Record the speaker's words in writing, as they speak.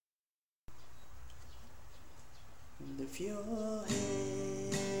Lift your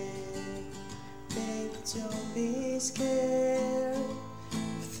head, baby, don't be scared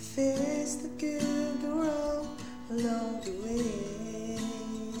of the things that could go wrong along the way.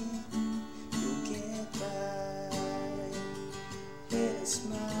 You'll get by with a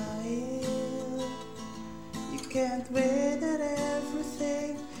smile. You can't win at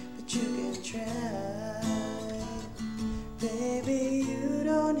everything, but you can try. Baby, you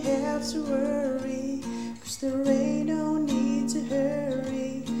don't have to worry, 'cause there ain't no need to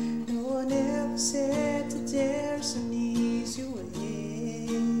hurry. No one ever said that there's an easy way.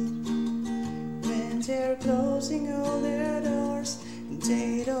 When they're closing all their doors and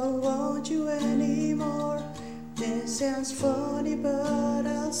they don't want you anymore. This sounds funny, but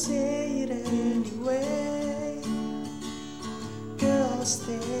I'll say it anyway. Girl,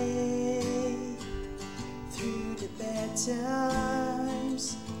 stay through the bad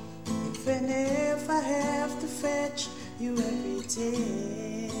times, even if I have to fetch you every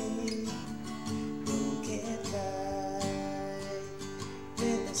day. We'll get by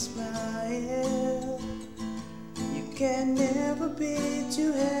with a smile. You can never be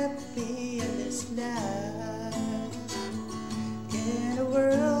too happy in this life. In a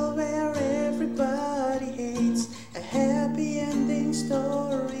world where everybody hates a happy ending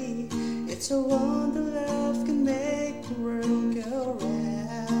story, it's a wonder love can make the world go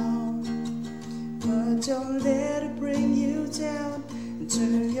round. But don't let it bring you down and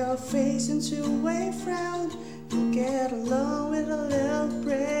turn your face into a frown. You'll get along with a little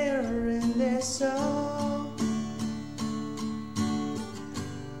prayer in their song.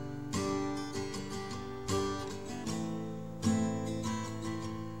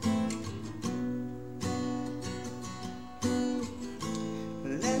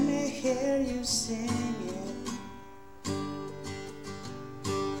 Let me hear you sing it.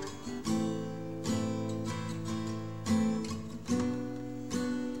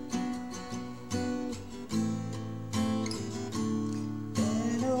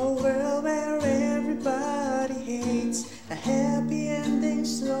 In a world where everybody hates a happy ending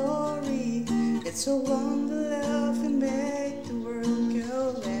story, it's a wonder love can make the world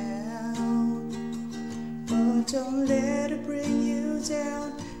go round. But don't let it bring you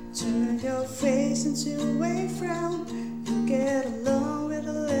down, turn your face into a frown. You get along with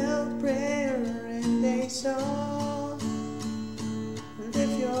a little prayer and a song.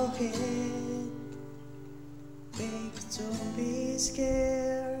 Lift your head, baby, don't be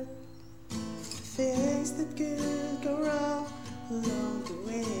scared of the things that could go wrong along the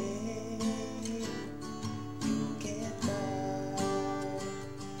way. You'll get by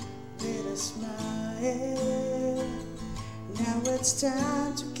with a smile. Now it's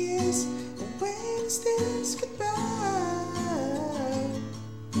time to kiss away this goodbye.